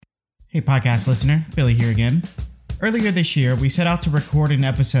Hey podcast listener, Billy here again. Earlier this year, we set out to record an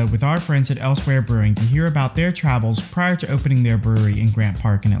episode with our friends at Elsewhere Brewing to hear about their travels prior to opening their brewery in Grant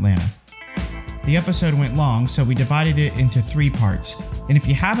Park in Atlanta. The episode went long, so we divided it into 3 parts, and if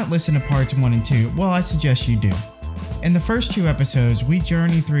you haven't listened to parts 1 and 2, well, I suggest you do. In the first 2 episodes, we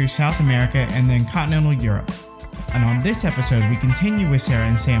journey through South America and then continental Europe. And on this episode, we continue with Sarah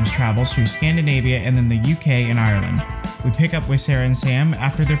and Sam's travels through Scandinavia and then the UK and Ireland. We pick up with Sarah and Sam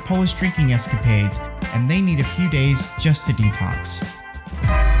after their Polish drinking escapades, and they need a few days just to detox.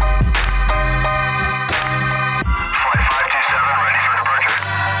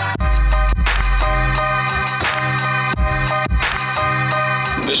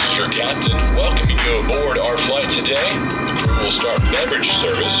 This is your captain welcoming you aboard our flight today. The crew will start beverage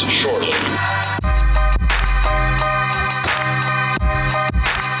service shortly.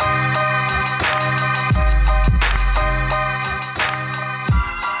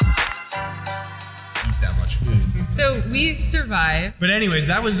 So we survived. But anyways,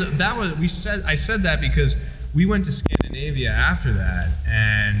 I said that because we went to Scandinavia after that,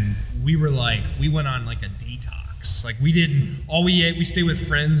 and we went on like a detox. Like we stayed with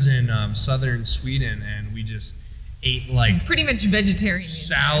friends in southern Sweden, and we just ate like pretty much vegetarian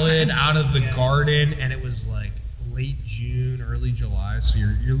salad out of the garden, and it was like late June, early July, so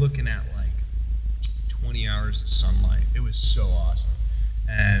you're looking at like 20 hours of sunlight. It was so awesome.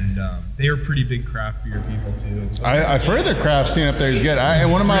 And they were pretty big craft beer people too. And so I've heard the craft scene up there is good.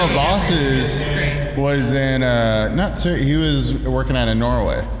 One of my bosses was in he was working out in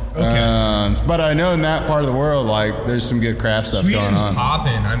Norway. Okay. But I know in that part of the world, like, there's some good craft stuff going on. Sweden's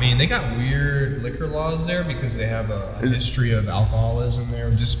popping. I mean, they got weird liquor laws there because they have a history of alcoholism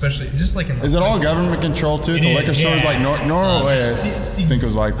there. Just like in. Is it all government control too? The liquor stores like Norway, I think it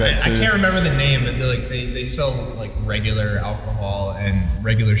was like that too. I can't remember the name, but they sell like regular alcohol and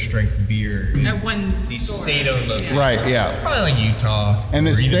regular strength beer at one store. State-owned locations. Right. Yeah. It's probably like Utah. And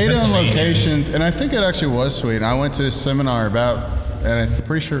the state-owned locations, and I think it actually was Sweden. I went to a seminar about. And I'm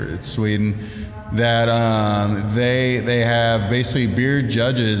pretty sure it's Sweden, that they have basically beer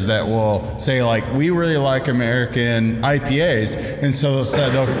judges that will say, like, we really like American IPAs, and so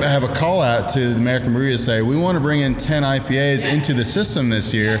they'll have a call out to the American breweries to say, we want to bring in 10 IPAs into the system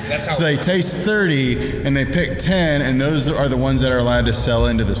this year. So they taste 30 and they pick 10, and those are the ones that are allowed to sell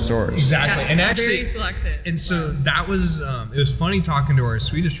into the stores. Exactly. Yes, and actually, very selective. And so that was it was funny talking to our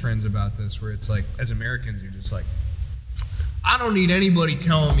Swedish friends about this, where it's like, as Americans, you're just like, I don't need anybody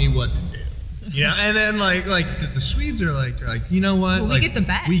telling me what to do, you know. And then like the Swedes are like you know what? Well, we get the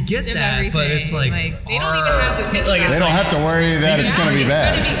best. We get that, but it's like they don't even have to. They don't have to worry that it's going to be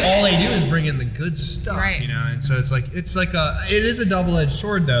bad. All they do is bring in the good stuff, right. You know. And so it is a double-edged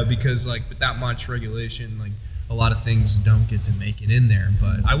sword though, because like with that much regulation, like a lot of things don't get to make it in there.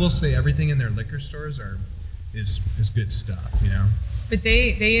 But I will say everything in their liquor stores is good stuff, you know. But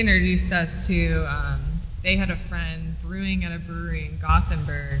they introduced us to. They had a friend brewing at a brewery in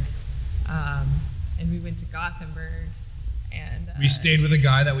Gothenburg, and we went to Gothenburg, and we stayed with a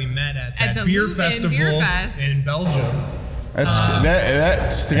guy that we met at that beer festival in Belgium.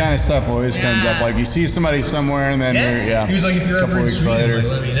 That's the kind of stuff always comes up. Like you see somebody somewhere, and then he was like, if you're ever in Sweden, later,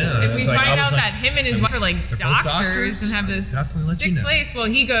 let me know. If we find out that him and his wife are like doctors and have this sick place, well,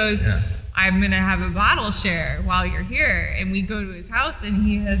 he goes, I'm gonna have a bottle share while you're here, and we go to his house, and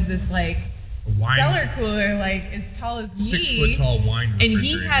he has this like. Cellar cooler like as tall as me, 6 foot tall wine refrigerator. And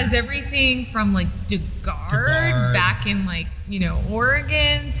he has everything from like DeGard back in like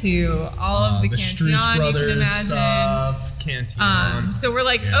Oregon to all of the Cantillon you can imagine. Stuff, Cantillon. So we're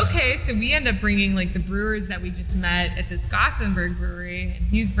like, okay, so we end up bringing like the brewers that we just met at this Gothenburg brewery, and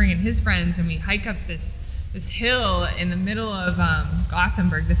he's bringing his friends, and we hike up this hill in the middle of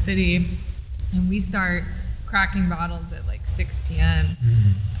Gothenburg, the city, and we start cracking bottles at like 6 p.m.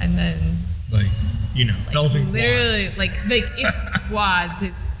 And then. Belgian literally, quads. like it's quads,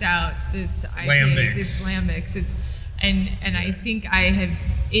 it's stouts, it's IPAs, it's lambics, and I think I have.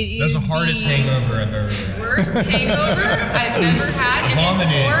 That's the hardest hangover I've ever had. Worst hangover I've ever had. And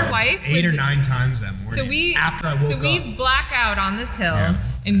his poor wife 8 or 9 times that morning. After I woke up. we black out on this hill.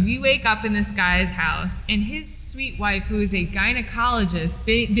 And we wake up in this guy's house, and his sweet wife, who is a gynecologist,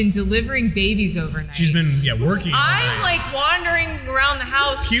 been delivering babies overnight. She's been working. I'm like wandering around the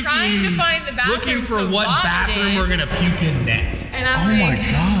house, trying to find the bathroom, looking for what bathroom we're gonna puke in next. And I'm like,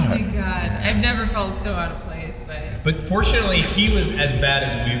 oh my god, I've never felt so out of place. But fortunately, he was as bad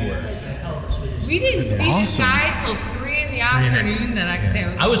as we were. We didn't see this guy till 3 in the afternoon the next day.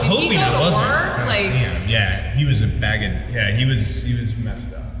 I was hoping I wasn't gonna see him. Yeah, he was a bag of. Yeah, he was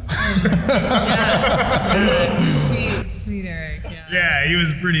messed up. Sweet. Sweet Eric. Yeah. Yeah, he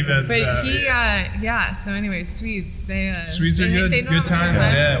was pretty messed But up. he, So anyway, Swedes. Swedes are good. They know Good how to times.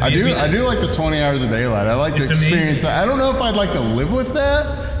 have Yeah. I do like the 20 hours of daylight. I like to It's experience amazing. that. I don't know if I'd like to live with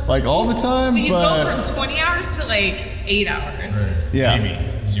that, like all the time, Well, you but go from 20 hours to like 8 hours. yeah. Maybe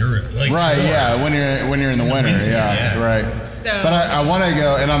 0. Like Right, 4. yeah, when you're in the winter, yeah, right. So, But I want to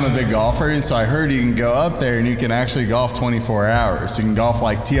go, and I'm a big golfer, and so I heard you can go up there and you can actually golf 24 hours. You can golf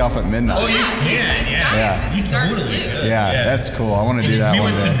like tee off at midnight. Oh, you yeah, can. the sky Yeah. is You just dark totally blue. could. yeah, that's cool. I want to do that We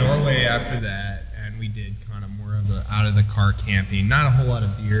one went day. to Norway after that, and we did kind of more of the out of the car camping. Not a whole lot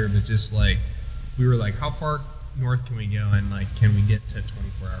of deer, but just like we were like, how far north can we go, and like, can we get to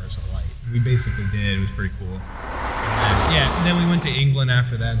 24 hours of light? And we basically did. It was pretty cool. And then we went to England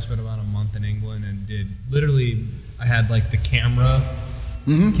after that and spent about a month in England and did literally. I had like the camera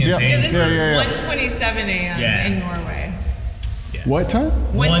campaign. Yeah. Yeah, this is yeah. 1:27 a.m. Yeah. in Norway. What time?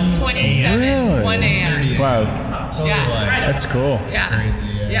 1:27, Really? 1 a.m. Wow, So, Yeah. like, that's cool. Yeah.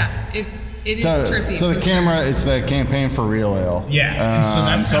 crazy, yeah. It is So, trippy. so the for camera, it's the campaign for Real Ale. Yeah, and so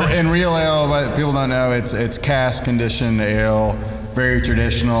that's so kinda- in Real Ale, but people don't know, it's cask conditioned ale, very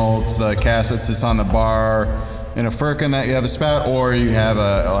traditional. It's the cask that sits on the bar in a firkin that you have a spout, or you have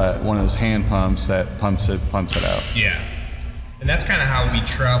one of those hand pumps that pumps it out. Yeah. And that's kind of how we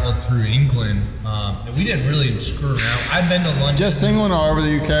traveled through England. And we didn't really screw around. I've been to London. Just England all over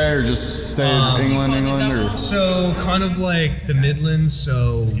the UK, or just stayed England, or So kind of like the Midlands.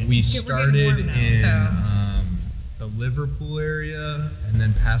 So we started warm now, in so. the Liverpool area, and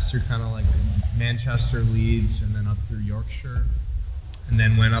then passed through kind of like Manchester, Leeds, and then up through Yorkshire, and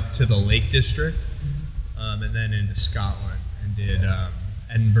then went up to the Lake District, and then into Scotland, and did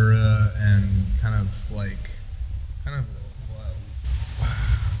Edinburgh and kind of like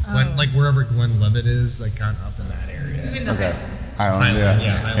wherever Glenlivet is, like kind of up in that area. Even the okay, Highlands. Highland,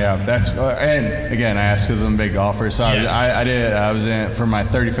 Highland. yeah. That's and again, I asked because I'm a big golfer. So Yeah. I was in for my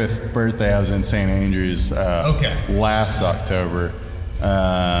 35th birthday. I was in St. Andrews Okay. last October,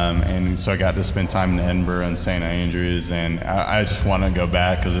 and so I got to spend time in Edinburgh and St. Andrews, and I just want to go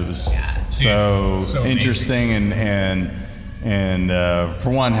back because it was so So amazing. interesting and for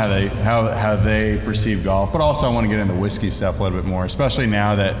one, how they perceive golf, but also I want to get into whiskey stuff a little bit more, especially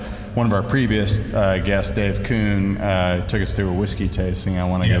now that one of our previous guests, Dave Kuhn, took us through a whiskey tasting. I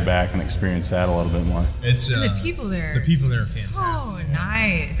want to Yeah. go back and experience that a little bit more. It's And the people there. The people there are so fantastic.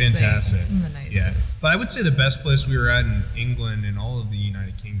 nice. Fantastic. Like, some of the nicest. But I would say the best place we were at in England and all of the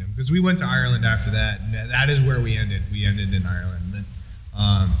United Kingdom, because we went to Ireland after that. And that is where we ended. We ended in Ireland. But,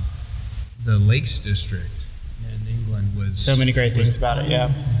 the Lakes District in England was So many great things about it, yeah.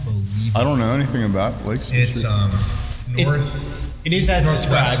 unbelievable. I don't know anything about Lake It's It's- It is as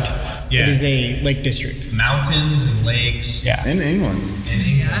Northwest. described. Yeah. It is a lake district. mountains and lakes. Yeah. in England. In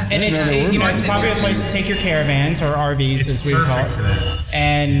England. Yeah. And it's Yeah, a, you know, we're it's a popular place to take your caravans or RVs, It's as we call perfect it, for that.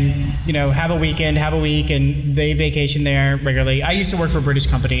 and have a weekend, have a week, and they vacation there regularly. I used to work for a British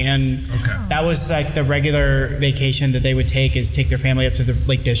company, and Okay. that was like the regular vacation that they would take their family up to the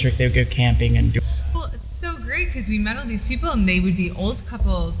Lake District. They would go camping and do. Well, it's so great because we met all these people and they would be old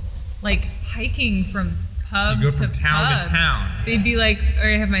couples, like hiking from pub You go from to town pub. to town. They'd be like, or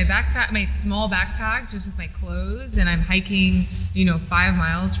I have my backpack, my small backpack, just with my clothes, and I'm hiking, 5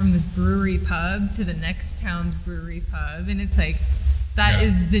 miles from this brewery pub to the next town's brewery pub, and it's like, that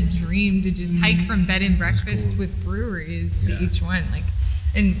is the dream, to just hike from bed and breakfast with breweries to each one,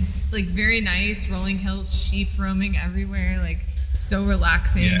 and very nice rolling hills, sheep roaming everywhere, so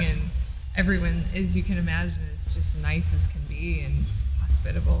relaxing, Yeah. and everyone, as you can imagine, is just nice as can be and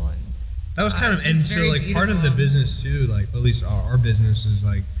hospitable, and That was kind of, it's and just so very like part of the beautiful. business too, like at least our business is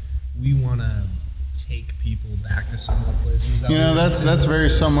like, we want to take people back to some of the places. That we went That's to. very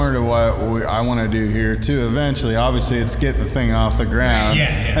similar to what I want to do here too. Eventually, obviously, it's get the thing off the ground, Yeah,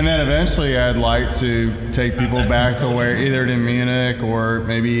 yeah. and then eventually, I'd like to take people back to where either in Munich or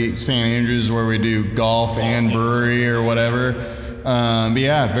maybe St. Andrews, where we do golf and brewery or whatever. But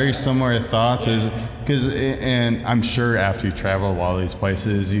yeah, very similar thoughts and I'm sure after you travel to all these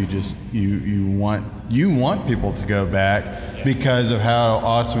places, you want people to go back because of how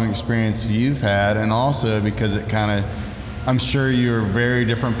awesome experience you've had, and also because it kind of, I'm sure you're very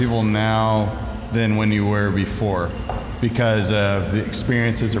different people now than when you were before because of the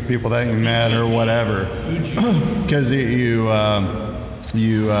experiences or people that you met or whatever. Because you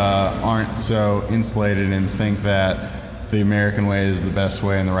aren't so insulated and think that the American way is the best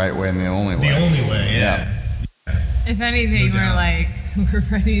way and the right way and the only way. The only way, yeah. if anything, No doubt. we're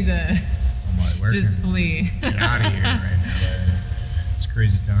ready to I'm like, where just can flee. we get out of here right now? It's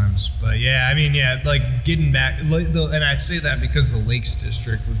crazy times, but yeah, I mean, yeah, like getting back, and I say that because the Lakes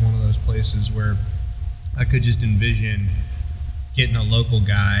District was one of those places where I could just envision getting a local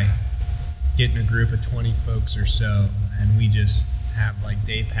guy, getting a group of 20 folks or so, and we just have like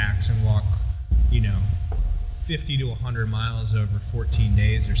day packs and walk, 50 to 100 miles over 14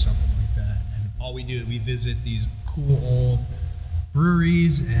 days or something like that. And all we do is we visit these cool old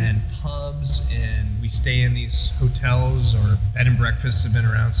breweries and pubs, and we stay in these hotels, or bed and breakfasts have been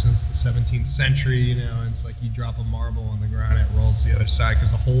around since the 17th century. And it's like you drop a marble on the ground, it rolls the other side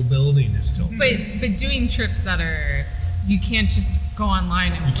because the whole building is tilted. But doing trips that are, you can't just go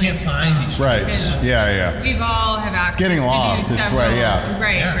online and you can't find these. Right. Yeah. We've all have access. It's getting lost. To do several,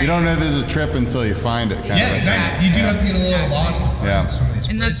 Right. You don't know there's a trip until you find it. Yeah, exactly. You do have to get a little lost to find some of these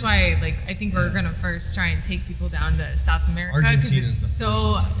and places. that's why, I think we're gonna first try and take people down to South America, because Argentina it's is the so.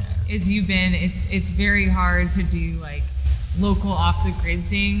 first one, As you've been, it's very hard to do local off the grid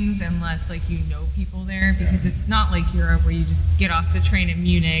things unless you know people there, because it's not like Europe where you just get off the train in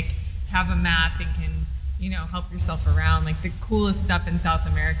Munich, have a map, and can help yourself around. The coolest stuff in South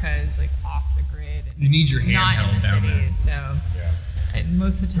America is off the grid. And you need your not in handheld the down there. cities. So, and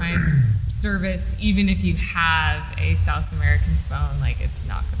most of the time, service, even if you have a South American phone, it's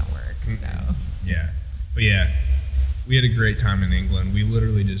not going to work. So yeah, but we had a great time in England. We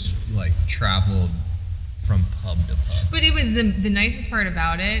literally just traveled from pub to pub. But it was the nicest part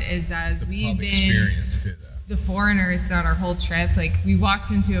about it is as we've been experience too, the foreigners throughout our whole trip. We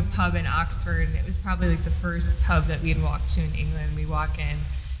walked into a pub in Oxford, and it was probably the first pub that we had walked to in England. We walk in,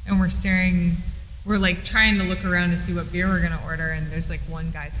 and we're staring. We're trying to look around to see what beer we're gonna order, and there's one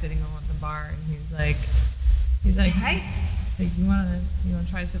guy sitting on the bar, and he's like, "Hey," he's like, "You wanna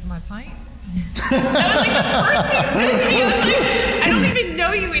try a sip of my pint?" That was the first thing he said to me. I was I don't even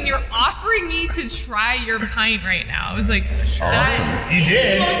know you, and you're offering me to try your pint right now. I was awesome. You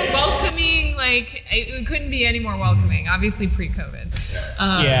did. The most welcoming. It couldn't be any more welcoming. Obviously pre-COVID.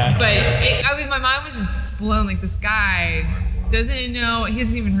 But my mind was just blown. This guy doesn't know. He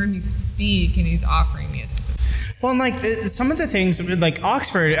hasn't even heard me speak, and he's offering me a sip of this. Well, and some of the things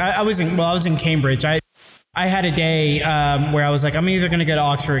Oxford, I was in Cambridge. I had a day where I was I'm either going to go to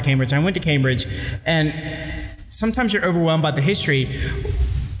Oxford or Cambridge. I went to Cambridge, and sometimes you're overwhelmed by the history.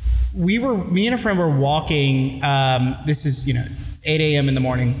 Me and a friend were walking. This is 8 a.m. in the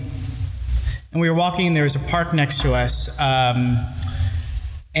morning, and we were walking. And there was a park next to us, and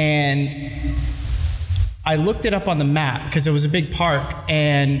I looked it up on the map because it was a big park,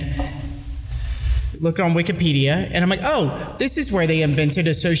 and looked on Wikipedia, and I'm oh, this is where they invented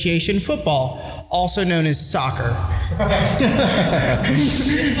association football, also known as soccer.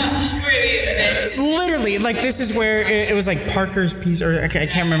 Literally, this is where it was Parker's piece, or I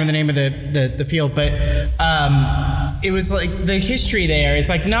can't remember the name of the field, but it was the history there. It's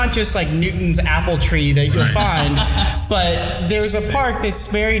not just Newton's apple tree that you'll find, but there's a park that's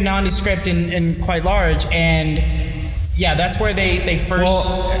very nondescript and quite large, and that's where they first.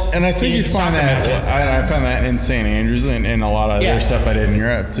 Well, and I think you find that I found that in St. Andrews and a lot of other stuff I did in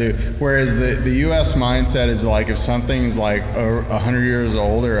Europe too. Whereas the U.S. mindset is if something's 100 years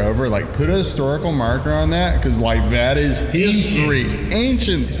old or over, put a historical marker on that, because that is history,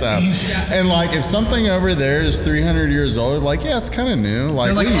 ancient stuff. And if something over there is 300 years old, it's kind of new.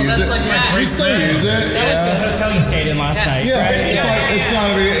 We use it. We still use it. That was the hotel you stayed in last night. Yeah, right?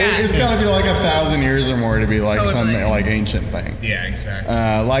 it's got to be 1,000 years or more to be something ancient thing. Yeah, exactly.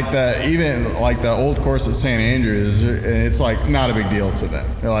 The old course at St. Andrews, it's not a big deal to them.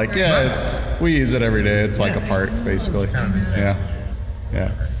 They're we use it every day. It's a park basically. Yeah.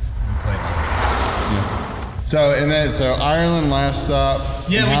 So Ireland last stop.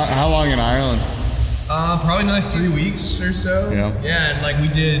 Yeah. How long in Ireland? Probably 3 weeks or so. Yeah. And we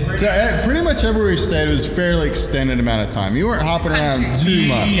did. So, pretty much everywhere we stayed was fairly extended amount of time. You weren't hopping around too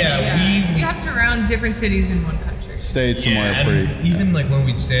much. We hopped around different cities in one country. Stayed somewhere pretty. Even when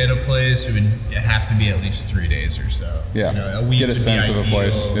we'd stay at a place, it would have to be at least 3 days or so. Yeah. A week get a sense of a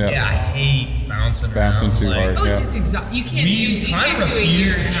place. Yeah. I hate bouncing too hard. Oh, it's just exhausting. You can't do a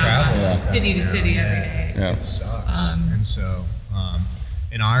year and a half city to city every day. Yeah. It sucks. And so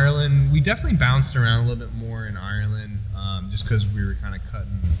in Ireland, we definitely bounced around a little bit more in Ireland, just because we were kind of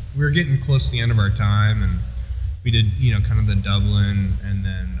we were getting close to the end of our time, and we did kind of the Dublin and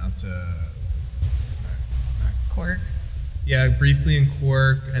then up to Cork. Yeah, briefly in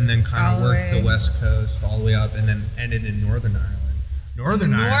Cork, and then kind of worked the West Coast all the way up, and then ended in Northern Ireland.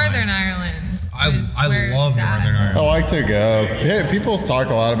 Northern Ireland. I love Northern Ireland. I like to go. Yeah, people talk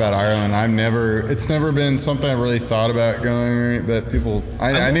a lot about Ireland. It's never been something I've really thought about going, but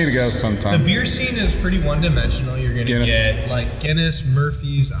I need to go sometime. The beer scene is pretty one-dimensional. You're going to get Guinness,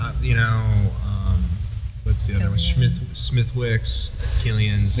 Murphy's, What's the other one? Smithwick's,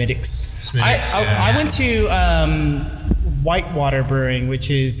 Killian's. Smittix. Smittix, I went to Whitewater Brewing,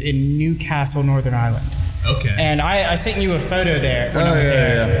 which is in Newcastle, Northern Ireland. Okay. And I sent you a photo there when I was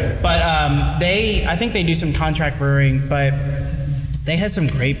there. Yeah. But I think they do some contract brewing, but they had some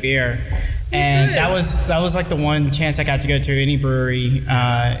great beer. And that was like the one chance I got to go to any brewery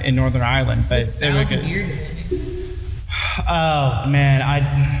in Northern Ireland. But It sounds weird. Oh man,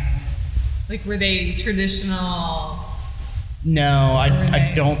 Like, were they traditional? no,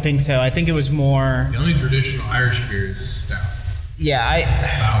 I don't think so. I think it was more. The only traditional Irish beer is stout. Yeah, That's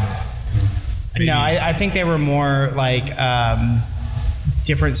about it. Maybe. I think they were more like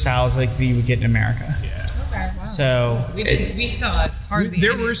different styles like you would get in America. Yeah. Okay, wow. So We saw hardly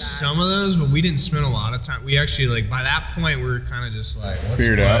There any were of that. some of those, but we didn't spend a lot of time. We actually, like, by that point, we were kind of just like, what's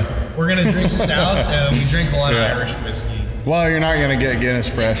Beard out. We're going to drink stouts, and we drink a lot of Irish whiskey. Well, you're not gonna get Guinness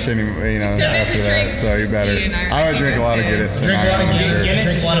fresh anymore, So did after you that. drink So you whiskey better. and Irish? I would drink a lot of I think Guinness. Drink a lot of Guinness. Guinness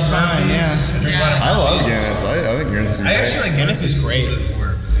drink is a lot of just fine, Murphy's. Drink a lot of I love Murphy's. Guinness. I think Guinness is I great. actually like Guinness is great.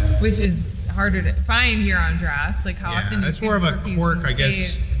 Which is harder to find here on draft. Like, how often do you it's see more of a Murphy's quirk, in the I guess.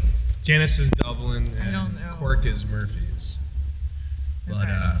 States? Guinness is Dublin, and I don't know. Cork is Murphy's. But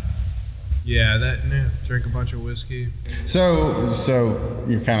Okay. drink a bunch of whiskey. So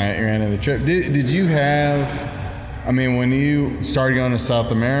you're end of the trip. Did you have? I mean, when you started going to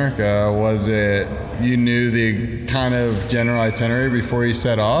South America, was it you knew the kind of general itinerary before you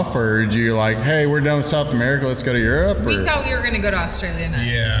set off, or did you like, hey, we're done with South America, let's go to Europe? Or? We thought we were going to go to Australia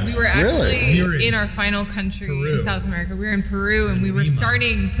next. Yeah. We were actually We were in our final country Peru. in South America. We were in Peru, and we were Lima.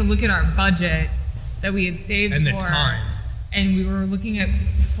 starting to look at our budget that we had saved And the for. time. And we were looking at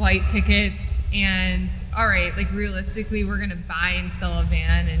flight tickets, and all right, like realistically, we're going to buy and sell a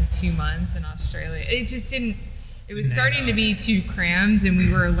van in 2 months in Australia. It just didn't. It was starting to be too crammed, and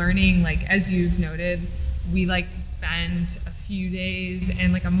we were learning, like, as you've noted, we like to spend a few days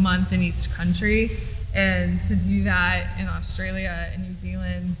and like a month in each country. And to do that in Australia and New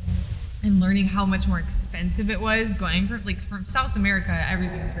Zealand and learning how much more expensive it was going from South America,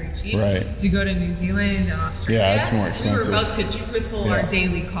 everything's very cheap. Right. To go to New Zealand and Australia, Yeah, it's more expensive. we were about to triple Yeah. our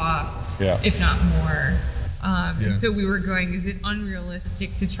daily costs, Yeah. if not more. Yeah. And so we were going, is it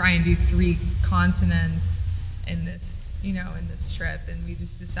unrealistic to try and do 3 continents in this trip? And we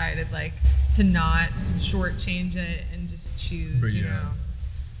just decided, like, to not shortchange it and just choose, you know.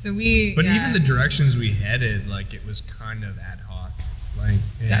 So But even the directions we headed, like, it was kind of ad hoc. Like,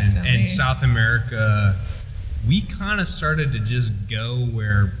 Definitely. and South America, we kind of started to just go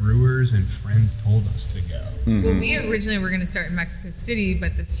where brewers and friends told us to go. Well, we originally were going to start in Mexico City,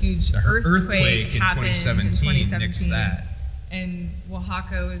 but this huge The earthquake in happened 2017 in nixed 2017. that. And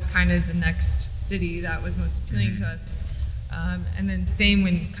Oaxaca was kind of the next city that was most appealing to us. And then same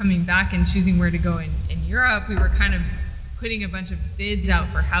when coming back and choosing where to go in Europe, we were kind of putting a bunch of bids out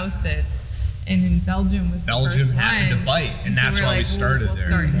for house sits. And in Belgium was the first Belgium happened to one. bite, and that's we're why we like, started we'll there.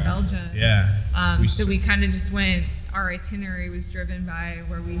 start in Belgium. Yeah. So we kind of just went, our itinerary was driven by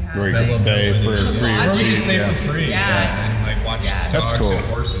where we had Where you could stay for free. Lodging. Where we could cheap, stay yeah. for free. Yeah. And like watch Yeah. dogs That's cool. and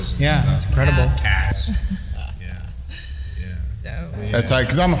horses. And Yeah, stuff. it's incredible. Cats. Yeah. So That's like,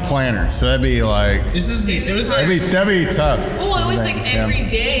 cause I'm a planner, so that'd be like, This is it was that'd be tough. well, it was like Yeah. every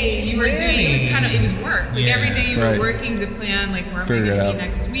day you were doing. It was work. Like Yeah. every day you Right. were working to plan. Like, where am I Figure it going to out. be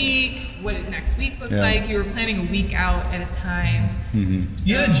next week? What did next week look Yeah. like? You were planning a week out at a time.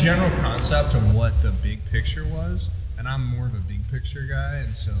 You had a general concept of what the big picture was, and I'm more of a big picture guy, and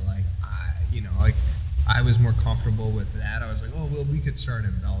so like I was more comfortable with that. I was like, oh well, we could start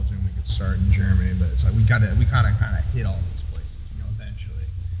in Belgium, we could start in Germany, but it's like we kind of hit all these places, eventually.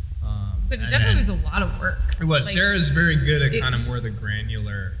 But it And definitely then- was a lot of work. It was. Like, Sarah's very good at it- kind of more the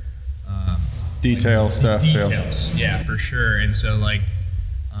granular Detail stuff. Yeah. details. Yeah, for sure. And so like,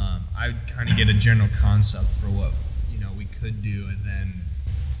 I would kind of get a general concept for what we could do, and then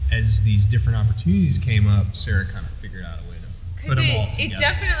as these different opportunities came up, Sarah kind of figured out a way to put Because them all it together.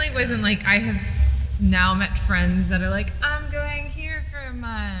 definitely wasn't like, I have now met friends that are like, I'm going here for a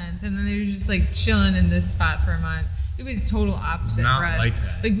month, and then they're just like chilling in this spot for a month. It was total opposite not for us. like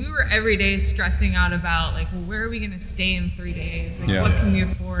that. Like, we were every day stressing out about, like, well, where are we going to stay in 3 days? Like, Yeah. what can we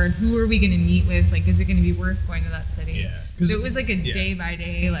afford? Who are we going to meet with? Like, is it going to be worth going to that city? Yeah. 'Cause- So it was like a yeah. day by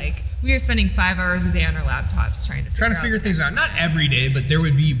day. Like, we were spending 5 hours a day on our laptops trying to figure the things next out. Not every day, but there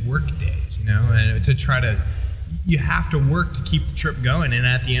would be work days, and to try to, you have to work to keep the trip going. And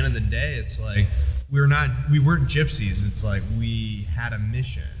at the end of the day, it's like, we weren't gypsies. It's like, we had a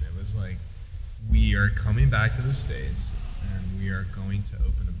mission. It was like, we are coming back to the States, and we are going to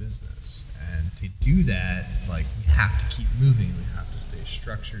open a business. And to do that, like, we have to keep moving. We have to stay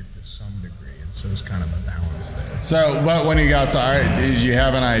structured to some degree. And so it's kind of a balance there. So, but when you got to, all right, did you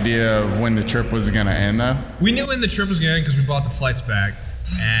have an idea of when the trip was going to end, though? We knew when the trip was going to end because we bought the flights back.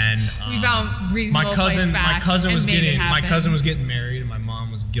 And we found reasonable flights back. My cousin was and made it happen. my cousin was getting married, and my mom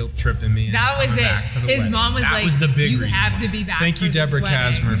was guilt tripping me. That was it. Back for the His wedding. mom was that like, was the big "You reason have why. to be back." Thank you, for this Deborah wedding.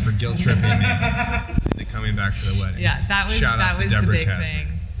 Kasmer, for guilt tripping me into coming back for the wedding. Yeah, that was Shout out to the Deborah big Kasmer. thing.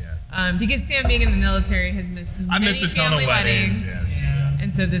 Yeah. Because Sam being in the military has missed I many missed a ton family of weddings. Yes.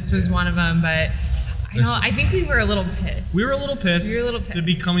 and so this was one of them. But I think we were a little pissed. We were a little pissed. To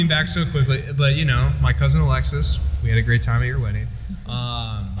be pissed. coming back so quickly, but my cousin Alexis, we had a great time at your wedding.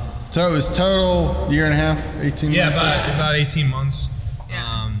 So it was total year and a half, 18 Yeah, months? about 18 months.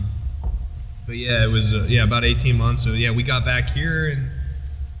 Yeah. But yeah, it was about 18 months. So yeah, we got back here and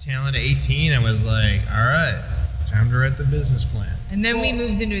tail end of 18. I was like, all right, time to write the business plan. And then we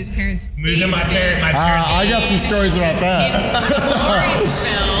moved into his parents' Moved to my basement parents. I got some stories about that. in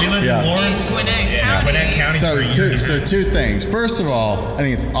Lawrenceville. We lived Yeah. in Lawrence, In Gwinnett County. So for a year and a half. two things. First of all, I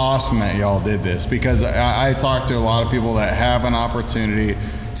think it's awesome that y'all did this because I talked to a lot of people that have an opportunity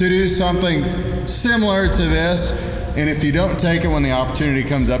to do something similar to this, and if you don't take it when the opportunity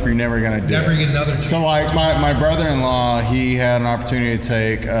comes up, you're never going to do Never it. get another chance. So like my brother-in-law, he had an opportunity to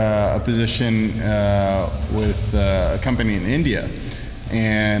take a position with a company in India.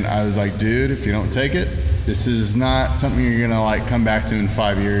 And I was like, dude, if you don't take it, this is not something you're gonna like come back to in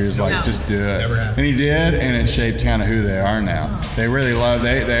 5 years. Like, No. just do it. Never happened. And he did, and it shaped kind of who they are now. They really love.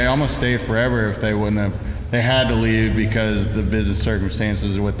 They almost stayed forever if they wouldn't have. They had to leave because the business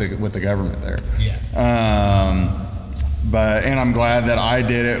circumstances with the government there. Yeah. But I'm glad that I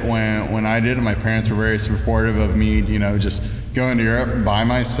did it when I did it. My parents were very supportive of me, just going to Europe by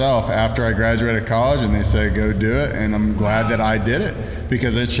myself after I graduated college, and they said, go do it. And I'm glad that I did it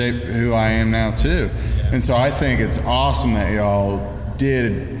because it shaped who I am now too. And so I think it's awesome that y'all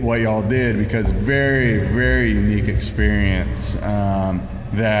did what y'all did because very, very unique experience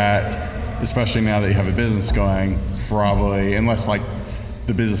that, especially now that you have a business going, probably, unless like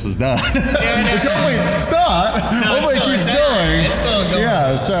the business is done. Which hopefully it's not. Hopefully it keeps going. It's still going.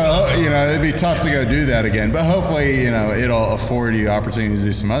 Yeah, so, it'd be tough to go do that again. But hopefully, it'll afford you opportunities to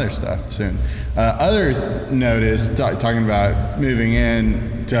do some other stuff soon. Other note is talking about moving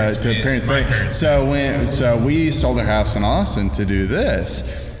in to parents' place. So we sold our house in Austin to do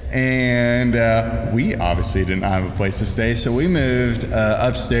this. And we obviously didn't have a place to stay, so we moved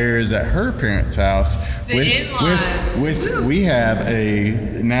upstairs at her parents' house. The in-laws. We have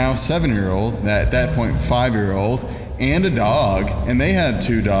a now 7-year-old, at that point 5-year-old, and a dog, and they had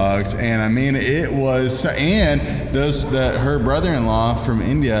 2 dogs, and I mean it was. And her brother-in-law from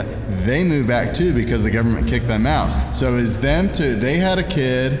India, they moved back too because the government kicked them out. So it's them too. They had a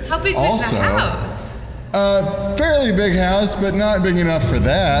kid. How big was the house? Fairly big house, but not big enough for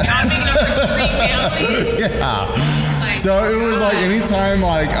that. Not big enough for 3 families? Yeah. So it was like anytime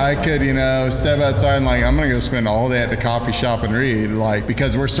like I could, step outside and like I'm gonna go spend all day at the coffee shop and read, like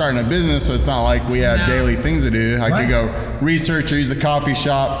because we're starting a business, so it's not like we have daily things to do. I could go research or use the coffee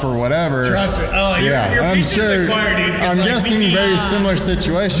shop for whatever. Trust me. Oh, you're I'm preaching sure. to the choir, dude, 'cause, I'm like, guessing we'd be, very similar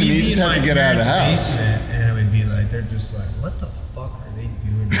situation. You just have to get out of the house. And it would be like they're just like, what the fuck are they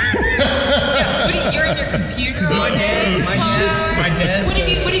doing? You're in your computer all day. my dad's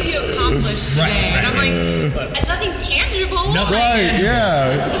What have you accomplished today? And I'm like, nothing tangible. Nothing. Right?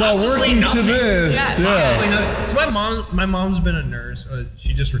 Yeah. It's all Possibly working to nothing. this. Yeah, Yeah. So my mom's been a nurse.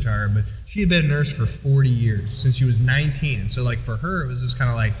 She just retired, but she had been a nurse for 40 years since she was 19. And so like for her, it was just kind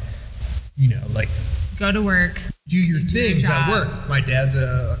of like, like Go to work. do your your things at job. work. My dad's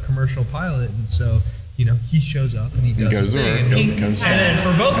a commercial pilot, and so he shows up and he does his goes to thing. work. And Nobody Takes comes his down. time. And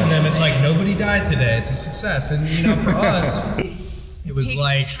then for both of them, it's like nobody died today. It's a success. And for us, it was Takes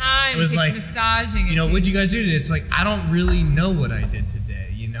like time. it was takes like massaging. what'd you guys do today? It's like I don't really know what I did today.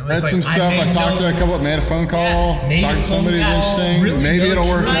 It's That's like, some stuff. I talked to a couple. Made a phone call. Made a Talked to somebody phone call, interesting. really Maybe no it'll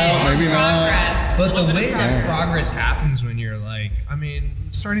work try. out. Maybe not. Progress. But the way that progress. progress happens when you're like,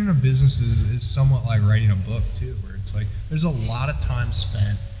 starting a business is somewhat like writing a book too, where it's like there's a lot of time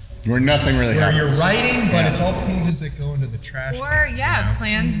spent Where nothing really where happens. you're writing, but Yeah. it's all pages that go into the trash Or can.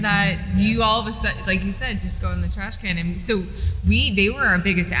 plans that you all of a sudden, like you said, just go in the trash can. And so they were our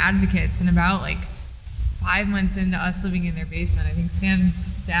biggest advocates. And about like 5 months into us living in their basement, I think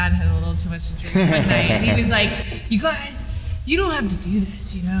Sam's dad had a little too much to drink one night, and he was like, "You guys, you don't have to do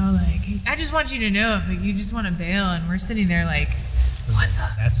this, Like, I just want you to know if like, you just want to bail." And we're sitting there like,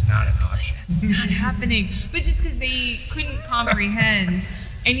 That's not an option. it's not happening. But just because they couldn't comprehend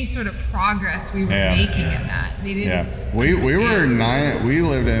any sort of progress we were Yeah. making in that. They didn't. Yeah, we were understand. we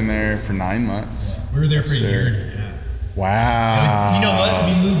lived in there for 9 months. We were there for a Sure. year. Yeah. Wow. You know what?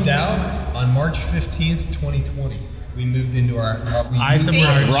 We moved out on March 15th, 2020. We moved into our I had some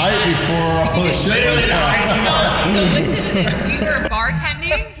words. Right before all the shit went down. So listen to this. We were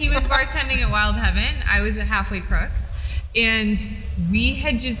bartending. He was bartending at Wild Heaven. I was at Halfway Crooks. And we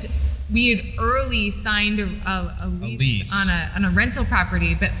had early signed a lease on a rental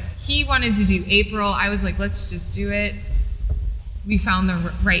property, but he wanted to do April. I was like, let's just do it. We found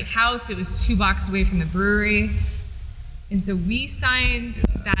the right house. It was 2 blocks away from the brewery. And so we signed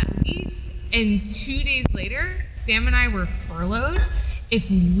that lease, and 2 days later, Sam and I were furloughed. If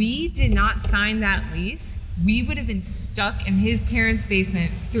we did not sign that lease, we would have been stuck in his parents'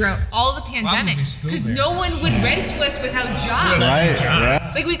 basement throughout all the pandemic because no one would rent to us without jobs. Right. Yeah.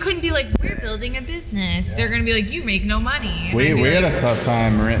 Like we couldn't be like, we're building a business. They're gonna be like, you make no money. And I'd be We had like, a tough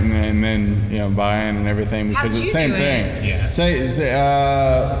time renting and then buying and everything because How'd it's the you same do thing. it?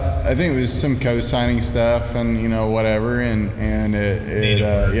 Yeah. I think it was some co-signing stuff and whatever and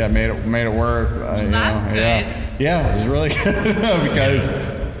it made it work. That's good. Yeah, it was really good because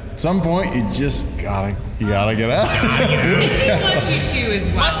at some point you just gotta get out. They want you to as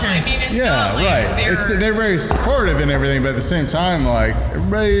well. I mean, it's Yeah, not like right. They're very supportive and everything, but at the same time, like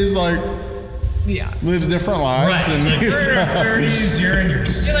everybody's like yeah. lives different lives. Right. And It's like it's we're in our 30s, you're in your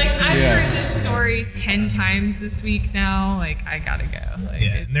 60s. You're like, I've Yeah. heard this story 10 times this week now. Like, I gotta go. Like, Yeah,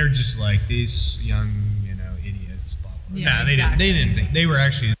 it's- and they're just like these young, idiots. Blah, blah. Yeah, Nah, they exactly. didn't think they were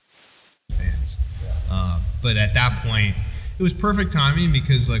actually fans. But at that point, it was perfect timing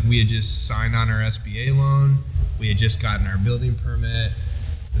because like we had just signed on our SBA loan, we had just gotten our building permit.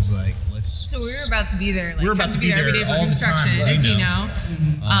 It was like So we were about to be there. Like, We were about had to be every there day for all the construction, time, as you you know.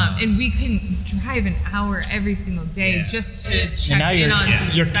 know. And we couldn't drive an hour every single day Yeah. just to And check now in on some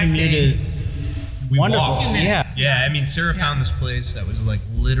your inspecting. commute is We wonderful. walked. 2 minutes. Yeah. Yeah, I mean, Sarah found this place that was like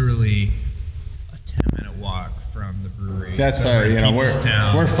literally a 10-minute walk from the brewery. That's Over in we're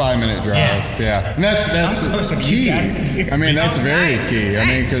Peoplestown. 5-minute drive. Yeah. And that's closer to key. you guys. I mean, that's very Right, key. I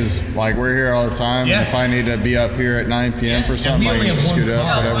mean, right. because like we're here all the time, Yeah. and if I need to be up here at 9 p.m. for something, I can scoot up,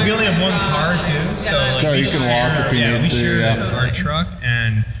 whatever. We only have one car too, so like, So we you can share- walk if you yeah, need we to, share yeah. our truck,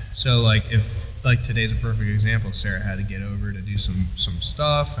 and so like if like today's a perfect example. Sarah had to get over to do some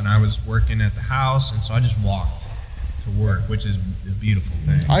stuff, and I was working at the house, and so I just walked to work, which is a beautiful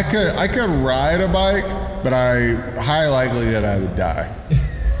thing. I could ride a bike, but highly likely that I would die.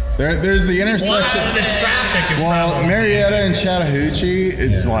 There's the intersection. the traffic is Well, probably Marietta and Chattahoochee,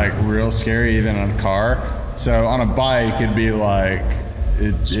 it's like real scary even on a car. So on a bike, it'd be like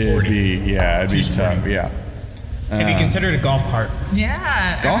it'd be tough. Yeah. Have you considered a golf cart?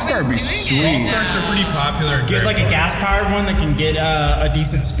 Yeah. Golf cart would be everyone's doing sweet. it. Carts are pretty popular. and Get very like a popular. gas-powered one that can get a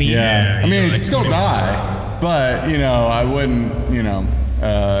decent speed. Yeah. I you mean, know, it'd like still 20 die, but I wouldn't.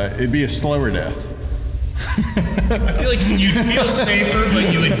 It'd be a slower death. I feel like you'd feel safer,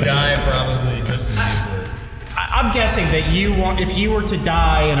 but you would die probably just as easily. I'm guessing that if you were to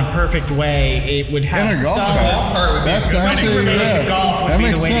die in a perfect way, it would have In a golf some cart. would be That's good. something actually related to golf would that be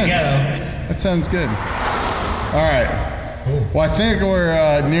makes the way sense. to go. That sounds good. All right. Well, I think we're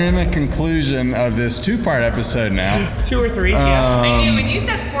nearing the conclusion of this 2-part episode now. 2 or 3, yeah. I knew when you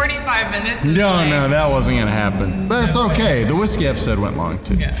said 45 minutes. it was No, like- that wasn't gonna happen. But it's okay. The whiskey episode went long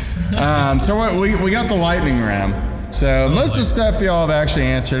too. So we got the lightning round. So most of the stuff y'all have actually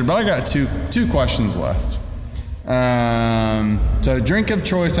answered, but I got two questions left. So drink of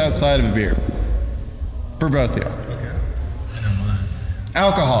choice outside of beer for both of y'all. Okay. I don't mind.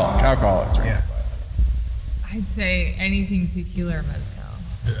 Alcoholic drink. Yeah. I'd say anything tequila or mezcal.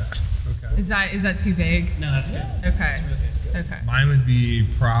 Yeah. Okay. Is that too vague? No, that's good. Okay. Okay. Mine would be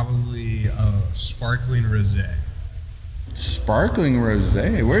probably a sparkling rosé. Sparkling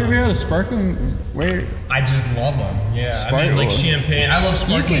rosé. Where do we have a sparkling? Where? I just love them. Yeah. I mean, like Sparkling. champagne. I love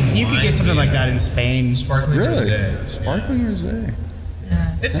sparkling. You could wine, get something but like that in Spain. Sparkling Really? rosé. Sparkling rosé.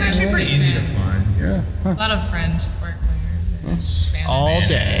 Yeah. It's actually pretty easy to find. Yeah. A lot of French sparklers. Spanish. All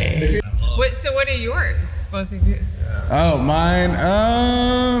day. So what are yours? Both of you. Oh, mine.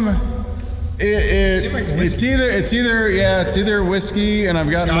 It's either whiskey, and I've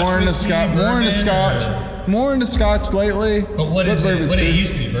gotten Scotch more into whiskey, more into scotch lately. But what is bourbon it? What too. it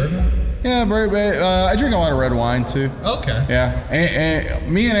used to be, bourbon? Yeah, bourbon. I drink a lot of red wine too. Okay. Yeah,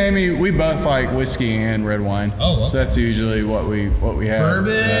 and me and Amy, we both like whiskey and red wine. Oh, well. So that's usually what we have.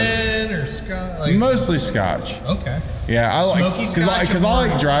 Bourbon or scotch? Like, Mostly scotch. okay. Yeah, I like Smoky scotch because or I like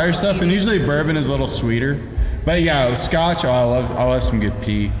more? drier stuff, and usually bourbon is a little sweeter. But yeah, scotch. I love some good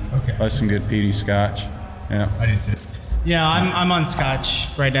peat. Okay. I love some good peaty scotch. Yeah. I do too. Yeah, I'm on Scotch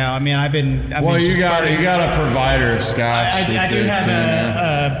right now. I mean, I've been Well, you just got burning- a provider of Scotch. I do have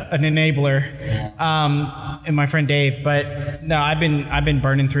an enabler, and my friend Dave. But no, I've been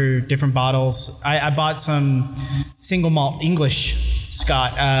burning through different bottles. I bought some single malt English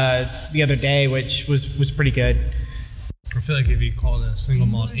Scotch the other day, which was pretty good. I feel like if you called a single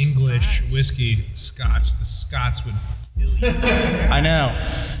malt English Scotch. whiskey Scotch, the Scots would kill you. I know,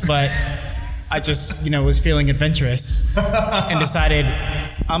 but I just was feeling adventurous and decided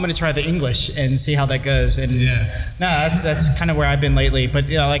I'm gonna try the English and see how that goes. And Yeah. no, that's kind of where I've been lately. But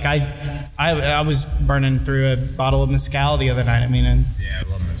like I was burning through a bottle of mezcal the other night. I mean, and Yeah, I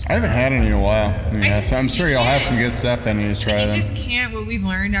love this. I haven't had it in a while. Yeah, just- so I'm sure you you'll have can't- some good stuff that I need to try. You Then. just can't. What we've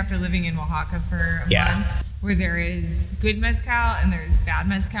learned after living in Oaxaca for a Yeah. month, where there is good mezcal and there is bad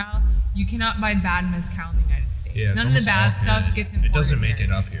mezcal. You cannot buy bad mezcal in the United States. Yeah, it's None of the almost bad all- stuff yeah, gets it imported. doesn't make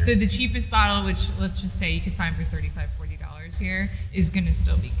it up here. So the cheapest bottle, which let's just say you could find for $35-$40 here, is going to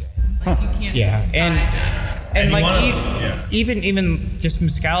still be good. Like you can't. Yeah, buy and- bad mezcal. and you like wanna- even just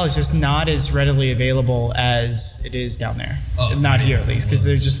mezcal is just not as readily available as it is down there. Oh, Not right. here at least,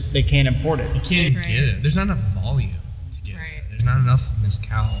 because they can't import it. You can't even Right. get it. There's not enough volume to get Right. it. There's not enough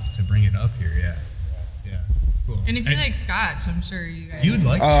mezcal to bring it up here yet. Yeah. Cool. And if you like Scotch, I'm sure you guys. you would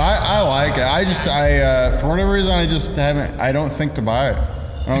like Oh, I like it. For whatever reason, I don't think to buy it.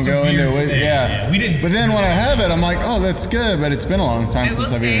 I don't It's a go into weird it. thing, Yeah. yeah. We didn't- But then when I have it, I'm like, oh, that's good. But it's been a long time I will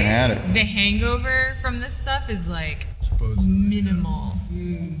since I've say even had it. the hangover from this stuff is like Supposedly. minimal.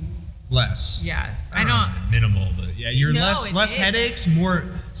 Less. Yeah, I know, don't. minimal, but yeah, you're No, less it less is. headaches, more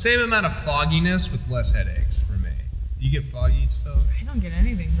same amount of fogginess with less headaches for me. Do you get foggy stuff? I don't get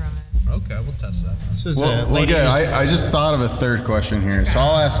anything from it. Okay, we'll test that. This is Well, a lady good. who's- I just thought of a third question here, so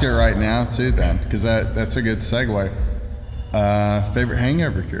I'll ask it right now too, then, because that's a good segue. Favorite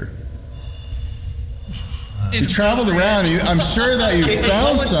hangover cure? You traveled around. I'm sure that you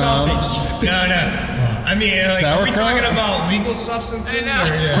found What was some. sausage? No. I mean, like, are we Sauerkraut? talking about legal substances? I know.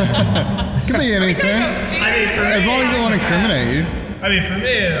 Or, yeah. Could be anything, I mean, for as me, long as it won't incriminate you. for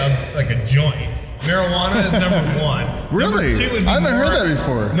me, like a joint. Marijuana is number one. Really? Number two would be I haven't heard more- that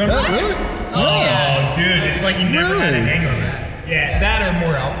before. No, That- really? really? Oh, dude, it's like you never had a Really? hangover. Yeah, that or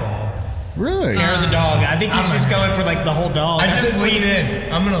more alcohol. Really? Hair of the dog. I think he's just going for like the whole dog. I just lean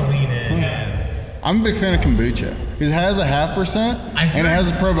in. I'm gonna lean in. Yeah. I'm a big fan of kombucha because it has a 0.5% I and it heard-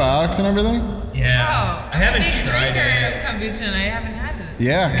 has the probiotics and everything. Yeah. Oh, I haven't I'm a big tried drinker it. of kombucha and I haven't had it.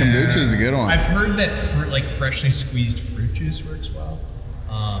 Yeah, kombucha is a good one. I've heard that like freshly squeezed fruit juice works well.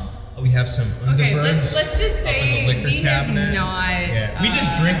 We have some Okay, Underbirds let's just up in say the liquor we have cabinet. not. Yeah. We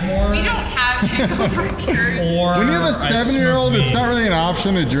just drink more. We don't have hangover cures. Or When you have a I smoke 7-year-old, it's weed. not really an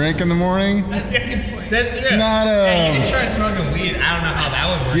option to drink in the morning. That's a good point. That's It's not Hey, you a. can try smoking weed. I don't know how that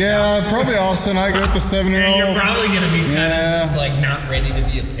would work. Yeah, probably also not good with the Yeah, you're 7-year-old. probably gonna be kind Yeah. of just like not ready to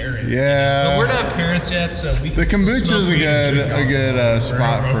be a parent. Yeah. But we're not parents yet, so we can The still kombucha smoke is a weed and good drink alcohol.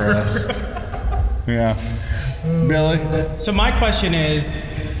 spot for us. Yeah. Billy? So my question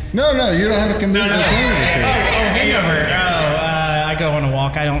is, No, you don't have a kombucha. hangover. I go on a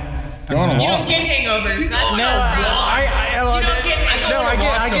walk. I don't. Go on a You walk. don't get hangovers. That's No, no I You don't get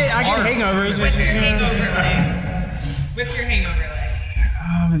hangovers. I get hangovers. What's It's your just, hangover like? What's your hangover like?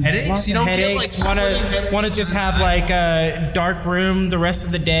 Headaches? Lots You of don't get, like, headaches. splitting headaches Want to just have like a dark room the rest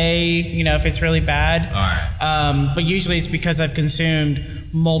of the day. If it's really bad. All right. But usually it's because I've consumed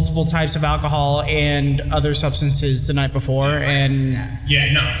multiple types of alcohol and other substances the night before, and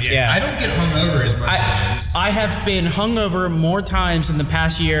Yeah. I don't get hungover as much as I used to. I have been hungover more times in the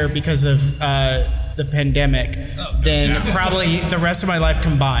past year because of the pandemic than probably the rest of my life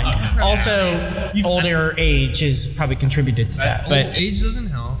combined. Also, older age has probably contributed to that. Old But age doesn't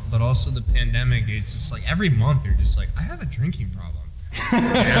help, but also the pandemic. It's just like every month you're just like, I have a drinking problem.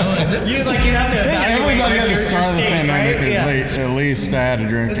 This you is have to evaluate Everybody at the your start of the state, pandemic right? Yeah. at least had a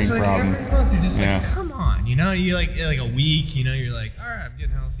drinking It's like problem. every month you're just Yeah. like, come on, you like a week, you're like, all right, I'm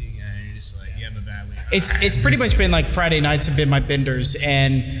getting healthy again. And you're just like, you have a bad week. It's pretty much been like Friday nights have been my benders,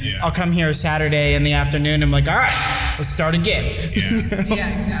 and Yeah. I'll come here Saturday in the afternoon. I'm like, all right, let's start again. Yeah,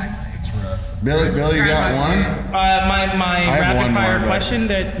 Yeah, exactly. it's rough. Billy, you got Groundhog's one? Day. My have rapid one fire more, but- question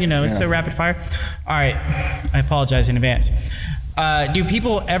that is so Yeah. rapid fire. All right, I apologize in advance. Do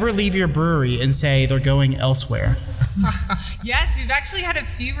people ever leave your brewery and say they're going elsewhere? Yes, we've actually had a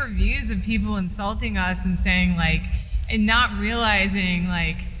few reviews of people insulting us and saying like, and not realizing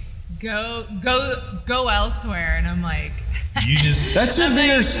like, go elsewhere. And I'm like, You just That should be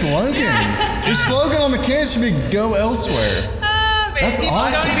your slogan. Your slogan on the can should be "Go elsewhere." That's people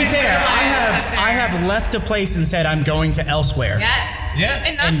awesome. don't To be even fair, realize that I have left a place and said I'm going to elsewhere. Yes. Yeah.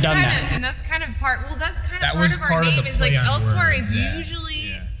 And that's And done kind that. of and that's kind of part. Well, that's kind of That part was of our part of name the is like play on elsewhere words, is yeah. usually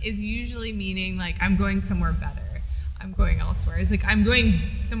Yeah. is usually meaning like I'm going somewhere better. I'm going elsewhere. It's like I'm going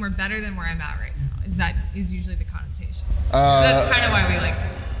somewhere better than where I'm at right now. Is usually the connotation. So that's kind of why we like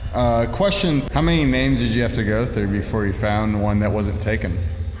that. Question: how many names did you have to go through before you found one that wasn't taken?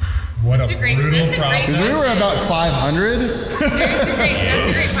 What That's a a great- brutal that's a great process. Because we were about 500. That's a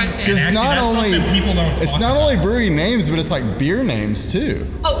great question. Because Actually, not that's only something people don't it's talk not about. only brewery names, but it's like beer names too.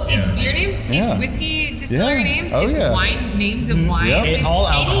 Oh, it's beer names, Yeah. it's whiskey distillery Yeah. names, Oh, it's yeah. wine names of wines, Yep. it's All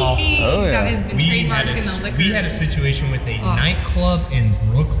alcohol. anything Oh, yeah. that has been trademarked in the liquor We had a situation with a Oh. nightclub in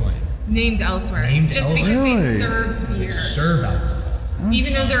Brooklyn. named elsewhere, Named just elsewhere. because Really? they served beer, Serve alcohol.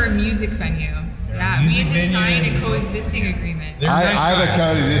 even though they're a music venue. They're a Yeah, we music had to sign venue. a coexisting agreement. They're I nice have a guys.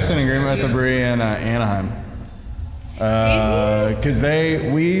 coexisting agreement with the brewery in Anaheim. Crazy. Because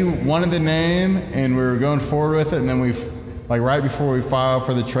we wanted the name and we were going forward with it, and then like right before we filed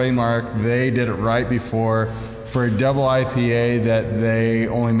for the trademark, they did it right before for a double IPA that they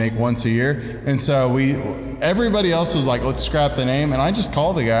only make once a year, and so everybody else was like, let's scrap the name, and I just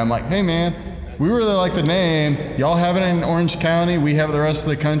called the guy. I'm like, hey man, we really like the name. Y'all have it in Orange County. We have it the rest of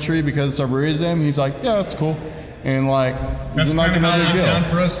the country because it's our brewery's name. He's like, yeah, that's cool, and like, That's it's not kind of gonna how be a it big went deal.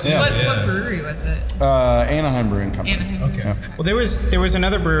 down for us too. Yeah. What brewery was it? Anaheim Brewing Company. Anaheim. Okay. Well, there was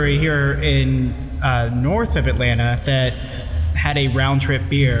another brewery here in north of Atlanta that had a round trip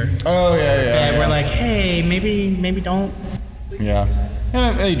beer. Oh yeah. And we're like, hey, maybe don't. Yeah.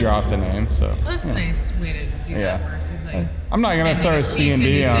 And they dropped the name, so. Well, that's a nice way to do Yeah. that versus like. I'm not going to sending throw a cease and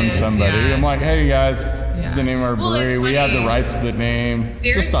C&D on desist, somebody. yeah. I'm like, hey, guys, this is the name of our Well, it's brewery. We have the funny. rights to the name.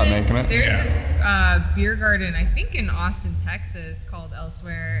 There's Just stop this, making it. There's this beer garden, I think in Austin, Texas, called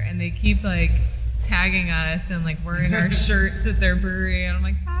Elsewhere, and they keep like tagging us and like wearing our shirts at their brewery, and I'm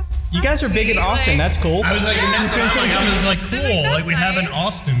like, that's You guys are big in sweet. Austin. Like, that's cool. I was like, and that's what I'm like. I was like, cool. I'm like, Like, that's we have an nice.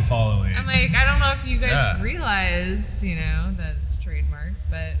 Austin following. I'm like, I don't know if you guys Yeah. realize, that it's trademarked,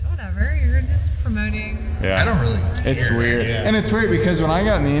 but whatever. You're just promoting. Yeah. I don't really. It's care. weird. Yeah. And it's weird because when I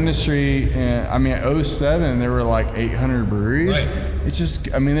got in the industry, at 07, there were like 800 breweries. Right. It's just,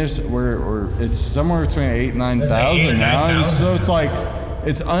 it's somewhere between 8,000 and 9,000 8,000 now. And 9,000. so it's like,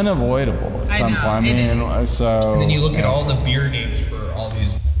 it's unavoidable at I some know, point. it is. So. And then you look at yeah. all the beer names for all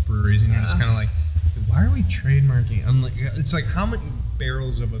these breweries, and you're just kind of like, why are we trademarking? I'm like, it's like, how many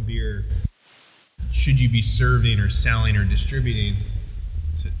barrels of a beer should you be serving or selling or distributing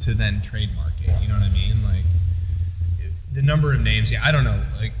to then trademark it? You know what I mean? Like, the number of names, I don't know.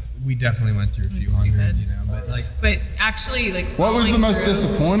 Like, we definitely went through a few It's hundred, stupid. but like, But actually, like, What was the following most through-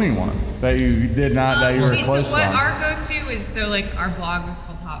 disappointing one that you did not, that you were okay, close so what on? our go-to is, like our blog was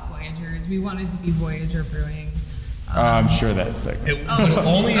called Hop Voyagers. We wanted to be Voyager Brewing. I'm sure that's sick. it, but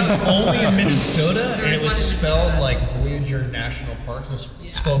only in Minnesota, There and was it was one in spelled Minnesota. like Voyager National Parks. It was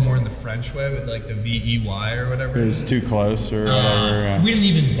spelled more in the French way with like the VEY or whatever. It was too close or whatever. Yeah. We didn't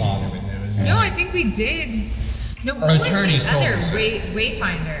even bother with it. It was just No, I think we did. No, Our what was attorneys the told other? us.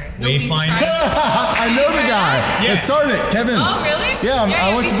 Wayfinder. No, we Wayfinder? tried- I know the guy Yeah. that started it, Kevin. Oh, really? Yeah,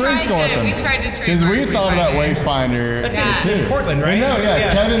 I went we to brewing tried school with him. We tried to Because we trademark thought about Wayfinder That's too. in Portland, right? I know,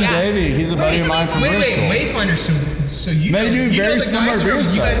 yeah. Kevin Yeah. Davey, he's a buddy of mine from brewing school. Wayfinder. So you They know, do you know very the similar guys beer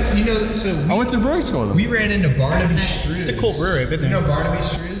from- you guys, styles. so I went to brewing school with him. we ran into Barnaby Strews. It's a cool brewery, I've been You there. know Barnaby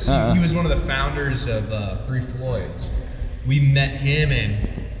Strews? He was one of the founders of Three Floyds. We met him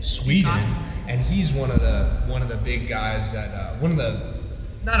in Sweden, and he's one of the big guys that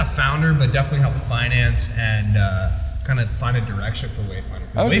not a founder, but definitely helped finance and kind of find a direction for Wayfinder.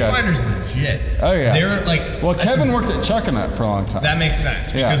 'Cause Okay. Wayfinder's legit. Oh, yeah. They're like Well, that's Kevin a- worked at Chuckanut for a long time. That makes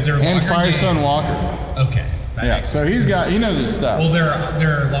sense Yeah. because they're And lager Firestone game. Walker. Okay. That Yeah. makes So sense. he knows his stuff. Well, their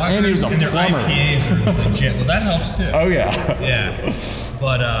lagers And he was a and their plumber. IPAs are legit. Well, that helps too. Oh yeah. Yeah,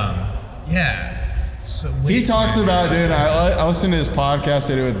 but yeah. So He talks about, dude. I listened to his podcast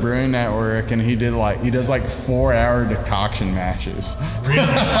they did with Brewing Network, and he does like 4-hour decoction matches. Really?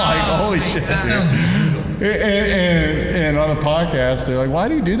 Like holy shit, That dude. sounds brutal. And on the podcast, they're like, "Why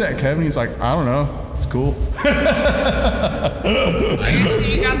do you do that, Kevin?" He's like, "I don't know. It's cool." I guess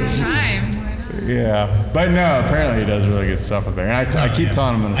you got the time. Why not? Yeah, but no. Apparently, he does really good stuff up there. And I keep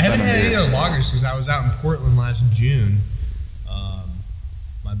telling him to I send haven't him had any beer. other lagers since I was out in Portland last June.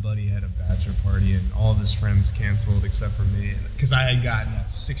 My buddy had a bachelor party, and all of his friends canceled except for me, because I had gotten a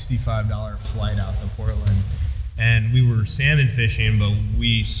 $65 flight out to Portland, and we were salmon fishing, but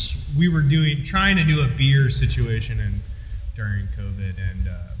we were trying to do a beer situation during COVID, and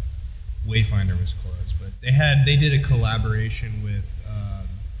Wayfinder was closed, but they did a collaboration with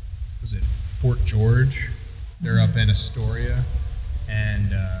was it Fort George? They're up in Astoria.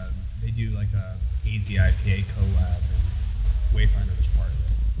 and they do like a hazy IPA collab, and Wayfinder was part of it.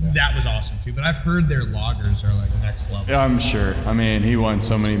 Yeah. That was awesome too. But I've heard their lagers are like next level. Yeah, I'm sure. I mean, he won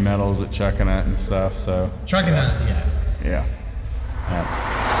so many medals at Chuckanut and stuff. So Chuckanut, yeah.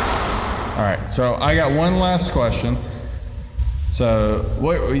 All right. So I got one last question. So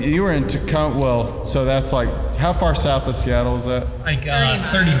what you were in Tacoma? Well, so that's like how far south of Seattle is that? Like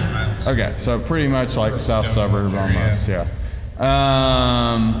 30 miles. Okay, so pretty much like south suburb almost. Yeah.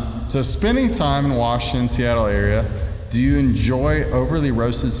 So spending time in Washington, Seattle area, do you enjoy overly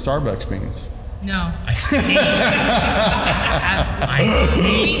roasted Starbucks beans? No. Absolutely.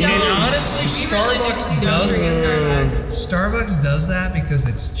 Honestly, Starbucks does that because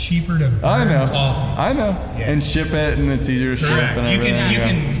it's cheaper to burn coffee. I know. Yeah. And ship it, and it's easier to ship and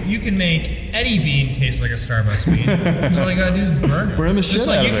everything. You can make any bean taste like a Starbucks bean. Because all you gotta do is burn it. Burn the shit out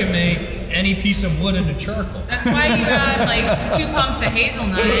of it. Just like you can make any piece of wood into charcoal. That's why you add like 2 pumps of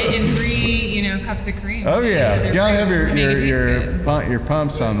hazelnut and 3, cups of cream. Oh yeah, you gotta have your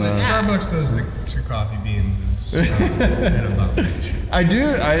pumps on those. Starbucks does to coffee beans is an abomination.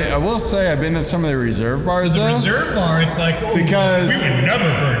 I will say I've been to some of the reserve bars though. The reserve bar, it's like because we would never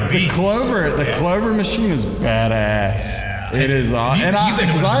burn beans. The Clover machine is badass. Yeah. It is awesome. And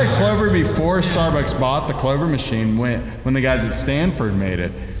because I had Clover before Starbucks bought the Clover machine when the guys at Stanford made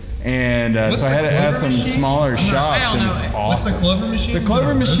it. And so I had some smaller shops, and it's awesome. What's the Clover machine? The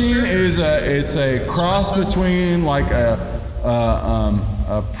Clover machine is a cross between like a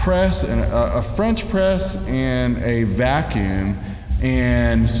press and a French press and a vacuum.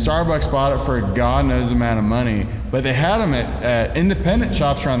 And Starbucks bought it for God knows amount of money, but they had them at independent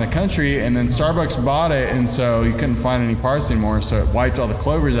shops around the country, and then Starbucks bought it, and so you couldn't find any parts anymore, so it wiped all the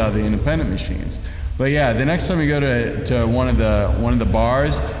Clovers out of the independent machines. But yeah, the next time you go to one of the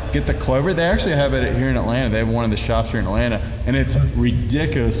bars, get the Clover. They actually have it here in Atlanta. They have one of the shops here in Atlanta, and it's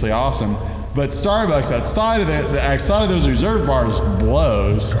ridiculously awesome. But Starbucks outside of those reserve bars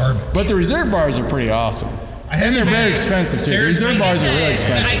blows. Garbage. But the reserve bars are pretty awesome. And they're very expensive too. The reserve bars are really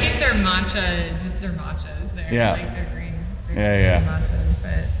expensive. I get their matcha, just their matchas there. Yeah. Like their green matchas.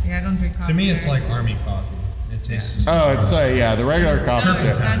 But I don't drink coffee. To me, it's like army coffee. It tastes. The regular coffee. So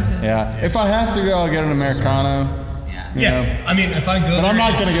expensive. Yeah. If I have to go, I'll get an Americano. Yeah. I mean, if I go. But I'm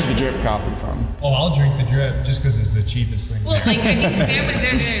not gonna get the drip coffee from them. Oh, I'll drink the drip just because it's the cheapest thing. Well, Sam was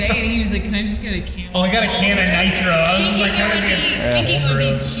there the other day, and he was like, "Can I just get a can?" Oh, I got a can of nitro. I was just like, thinking it would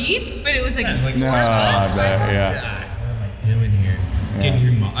be cheap, but it was like $4. What am I doing here? Getting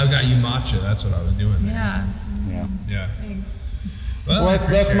your I've got you matcha. That's what I was doing there. Yeah. Thanks. Well,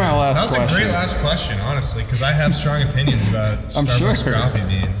 that's my last question. That was a great last question, honestly, because I have strong opinions about Starbucks coffee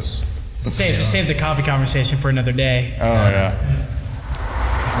beans. Save the coffee conversation for another day. Oh yeah.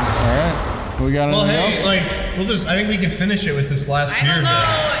 All right. We got anything else? I think we can finish it with this last beer.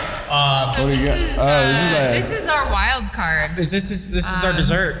 What do you got? This is our wild card. This is our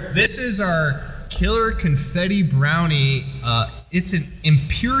dessert. This is our killer confetti brownie. It's an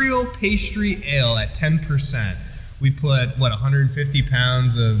imperial pastry ale at 10%. We put 150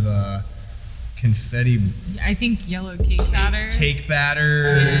 pounds of confetti. I think yellow cake batter.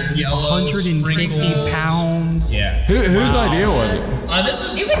 Yellow 150 pounds. Yeah. Whose idea was it? It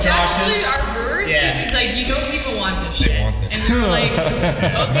was actually our brewers. Because he's like, people want this shit. And we were like,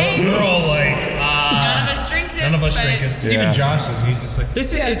 okay. We're all like, none of us drink this. Even Josh's. He's just like,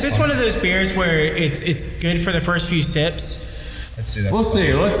 is this one of those beers where it's good for the first few sips? Let's see. Let's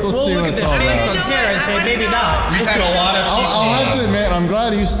see look what at it's all face on about. Sarah and say maybe not. We've had a lot of. I'll have to admit, I'm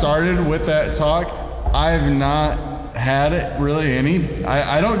glad you started with that talk. I've not had it really any.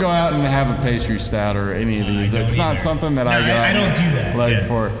 I don't go out and have a pastry stout or any of these. It's not something that I go out I don't do that. Look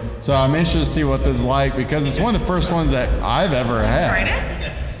for. So I'm interested to see what this is like because it's one of the first ones that I've ever had. Tried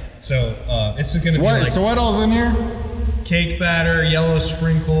it? So it's going to be like. So what all's in here? Cake batter, yellow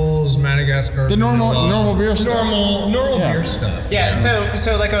sprinkles, Madagascar. The normal beer stuff. Normal beer stuff. Yeah.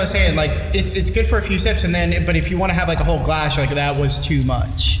 So like I was saying, like it's good for a few sips, but if you want to have like a whole glass, like that was too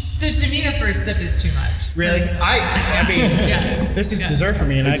much. So to me, the first sip is too much. Really? I mean, yes. This is dessert for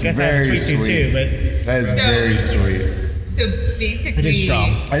me, and I guess I have a sweet tooth too. But that is very sweet. So basically, it is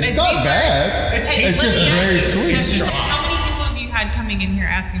strong. It's not bad. It's just very sweet. How many people have you had coming in here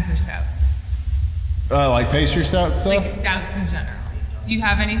asking for stouts? Like pastry stout stuff? Like stouts in general. Do you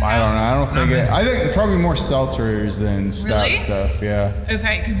have any stouts? I don't think it. I think probably more seltzers than stout stuff. Yeah.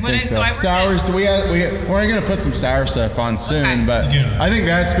 Okay, because when sours, we're gonna put some sour stuff on soon, but I think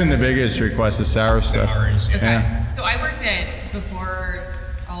that's been the biggest request is sour stuff. Okay. Yeah. So I worked before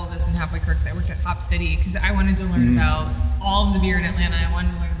all of this in Halfway Crooks. I worked at Hop City because I wanted to learn about all of the beer in Atlanta. I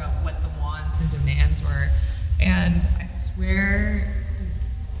wanted to learn about what the wants and demands were. And I swear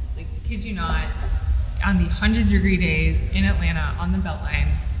to kid you not, on the 100-degree days in Atlanta on the Beltline,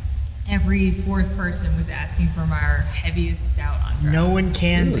 every fourth person was asking for our heaviest stout on draft. No one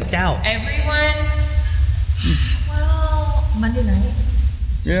can stouts. Everyone, well, Monday night.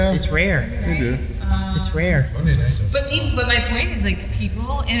 Yeah. It's rare. We do. It's rare. Monday night does. But my point is, like,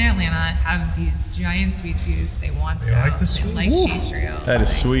 people in Atlanta have these giant sweet tooths. They want stout. like the sweet. They like pastry. That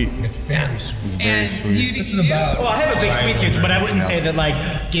is sweet. It's very sweet. It's very And sweet. This is about. Well, I have a big sweet tooth, but I wouldn't say that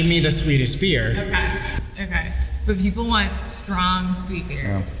like give me the sweetest beer. Okay. But people want strong sweet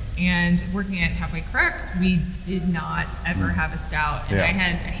beers. And working at Halfway Crux, we did not ever have a stout. And Yeah. I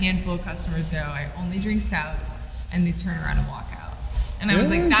had a handful of customers go, I only drink stouts, and they turn around and walk out. And I was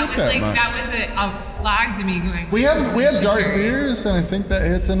Yeah, like, I that don't was get like that that was a flag to me going. We have dark Sure. beers, and I think that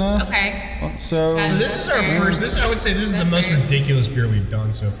hits enough. Okay. So So this is our first. This I would say this is That's the most fair. ridiculous beer we've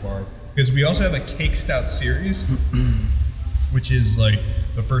done so far because we also have a cake stout series, which is like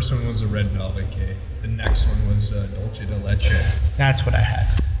the first one was a red velvet cake. The next one was dulce de leche, That's what I had.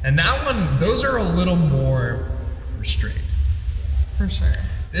 and that one those are a little more restrained. For sure.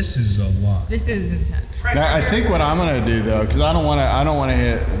 This is a lot. This is intense. now, I think what I'm gonna do though, because I don't want to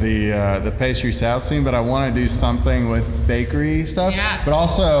hit the pastry south scene, but I want to do something with bakery stuff. Yeah. But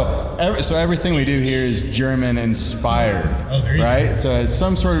also, so everything we do here is German inspired, Oh, there you right? go. So it's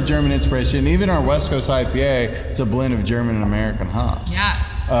some sort of German inspiration. Even our West Coast IPA, it's a blend of German and American hops. Yeah.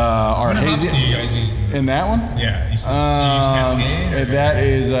 Our What hops do hazy you guys use? in that one. Yeah, you use Cascade. or- That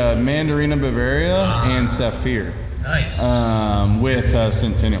is Mandarina Bavaria and Saphir Nice. with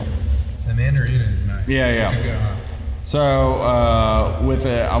Centennial. The mandarina is nice. Yeah, yeah. It's a good hop. So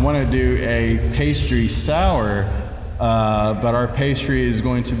I want to do a pastry sour, but our pastry is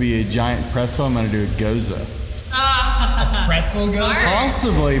going to be a giant pretzel. I'm going to do a goza. Pretzel goes. Smart.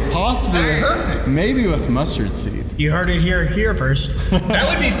 Possibly, That's perfect. maybe with mustard seed. You heard it here first. That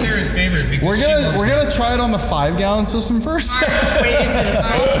would be Sarah's favorite because We're gonna try it on the 5-gallon system first. Wait, is it a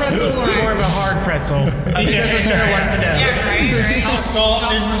salt pretzel or more of a hard pretzel? I think that's what Sarah wants to know. Yeah, right. How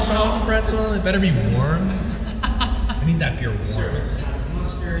soft is the soft pretzel? It better be warm. I need that beer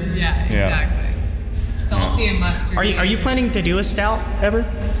warm. Yeah, exactly. Salty and mustard. Are you planning to do a stout ever?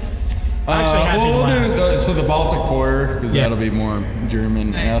 I actually have We'll been do plans. so the Baltic Porter because Yeah. that'll be more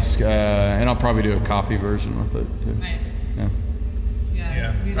German-esque, and I'll probably do a coffee version with it too. Nice. Yeah.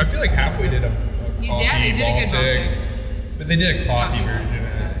 Yeah. Yeah, I feel like halfway did a coffee Yeah, they did a good Baltic. but they did a coffee Coffee. version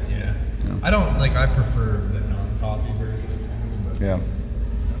of it. Yeah. I don't like. I prefer the non-coffee version of things, but Yeah.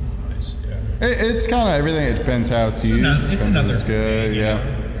 nice. Yeah. It's kind of everything. It depends how it's used. another- it's depends if it's another good. thing, you Yeah. know?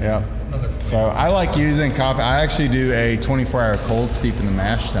 Yeah. Another flavor. So I like using coffee. I actually do a 24-hour cold steep in the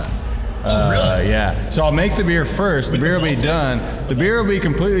mash tun. really? Yeah. So I'll make the beer first. The beer will be done. The beer will be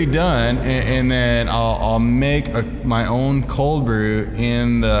completely done, and then I'll make my own cold brew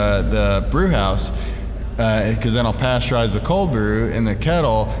in the brew house. Because then I'll pasteurize the cold brew in the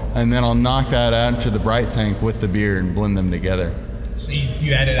kettle, and then I'll knock that out into the bright tank with the beer and blend them together. So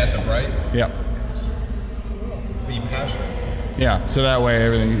you add it at the bright, Yep. but you pass it. Yeah. So that way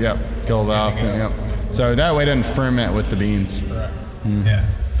everything, yep, killed off. And, yep. So that way it doesn't ferment with the beans. Correct. Yeah.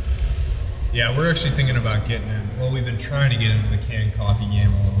 Yeah, we're actually thinking about getting in. Well, we've been trying to get into the canned coffee game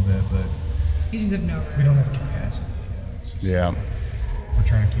a little bit, but You just have no we don't have capacity. It's just- Yeah. We're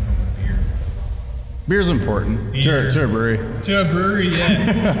trying to keep up with beer. Beer's important Beer. to a brewery. To a brewery,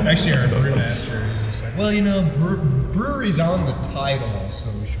 yeah. Actually, our brewmaster is just like, well, you know, brewery's on the title, so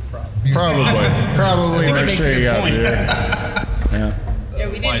we should probably. Probably it make makes sure a you good got point. beer. Yeah. Yeah,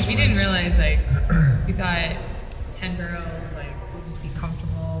 we Wise didn't words. realize like we thought 10 barrels like would just be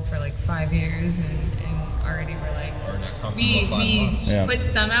comfortable for like 5 years and already we're like Or not comfortable we 5 months. Yeah. put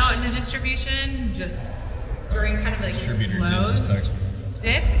some out into distribution just during kind of like Distributor slow did just text me.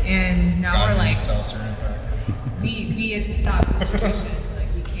 dip and now Got we're me like seltzer impact. we had to stop distribution like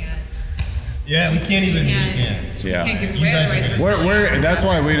we can't Yeah, we can't even. We can't. can't. Yeah. give it You away guys otherwise are we're good. selling We're, out. that's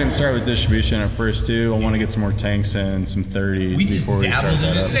why we didn't start with distribution at first too. I want to get some more tanks in, some 30s We just before we start dabbled in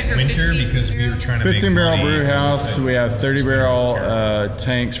that it up. You guys this are winter 15 because we were trying to 15 make barrel money. brew house. We have 30 barrel Terrible.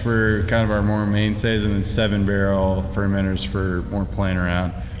 tanks for kind of our more mainstays, and then 7 barrel fermenters for more playing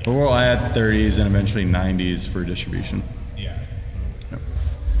around. But we'll add 30s and eventually 90s for distribution. Yeah.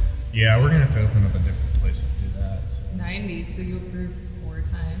 Yeah, we're gonna have to open up a different place to do that. So. 90 so you'll brew 4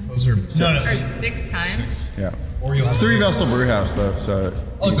 times Those are no, or no, 6 times Yeah. or you'll It's 3 vessel brew house though, so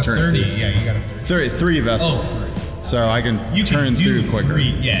Oh, you it's a can turn 30. it through. Yeah, you got a 30. 3 vessel. Oh, 3. So I can You turn can do through quicker. 3.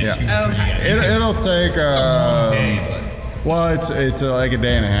 Yeah, 2, 3. Okay. Yeah. It'll take It's a long day, well, it's like a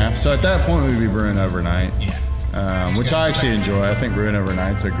day and a half. So at that point we'd be brewing overnight. but yeah. which I actually enjoy. I think brewing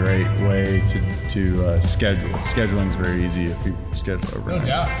overnight's a great way to schedule. Scheduling is very easy if you schedule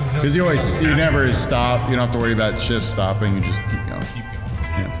overnight. Because you never stop. You don't have to worry about shifts stopping. You just keep going.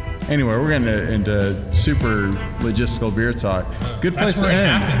 Yeah. Anyway, we're getting into super logistical beer talk. Good place to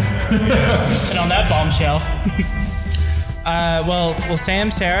end. And on that bombshell. Well, Sam,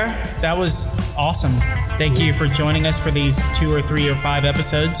 Sarah, that was awesome. Thank you for joining us for these 2 or 3 or 5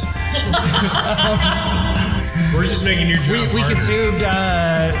 episodes. We're just making your job We harder. consumed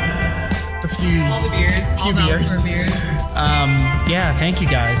a few. All the beers. Few All the beers. Elsewhere beers. Yeah, thank you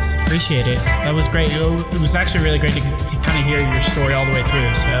guys. Appreciate it. That was great. It was actually really great to kind of hear your story all the way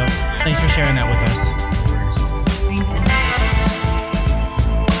through. So thanks for sharing that with us. Thank you.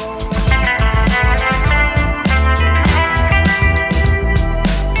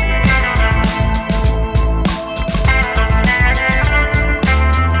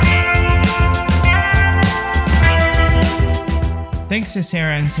 Thanks to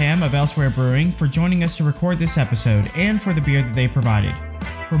Sarah and Sam of Elsewhere Brewing for joining us to record this episode and for the beer that they provided.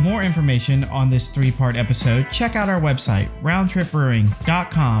 For more information on this 3-part episode, check out our website,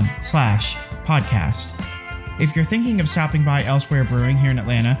 roundtripbrewing.com/podcast. If you're thinking of stopping by Elsewhere Brewing here in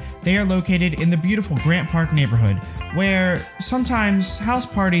Atlanta, they are located in the beautiful Grant Park neighborhood, where sometimes house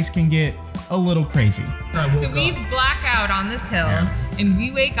parties can get a little crazy. So we black out on this hill, and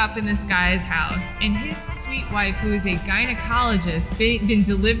we wake up in this guy's house, and his sweet wife, who is a gynecologist, been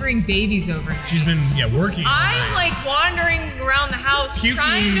delivering babies overnight. She's been working. I'm like wandering around the house puking,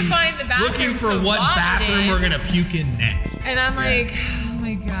 trying to find the bathroom. looking for to what vomit bathroom in. we're gonna puke in next. And I'm like, oh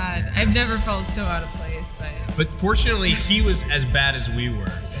my god, I've never felt so out of place. But fortunately, he was as bad as we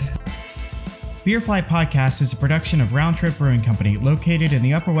were. Beer Flight Podcast is a production of Round Trip Brewing Company located in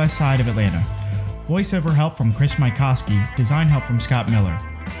the Upper West Side of Atlanta. Voiceover help from Chris Mikoski, design help from Scott Miller.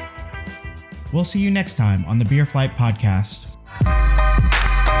 We'll see you next time on the Beer Flight Podcast.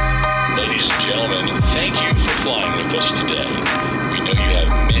 Ladies and gentlemen, thank you for flying with us today. We know you have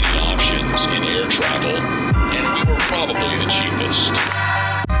many options in air travel, and we were probably the cheapest.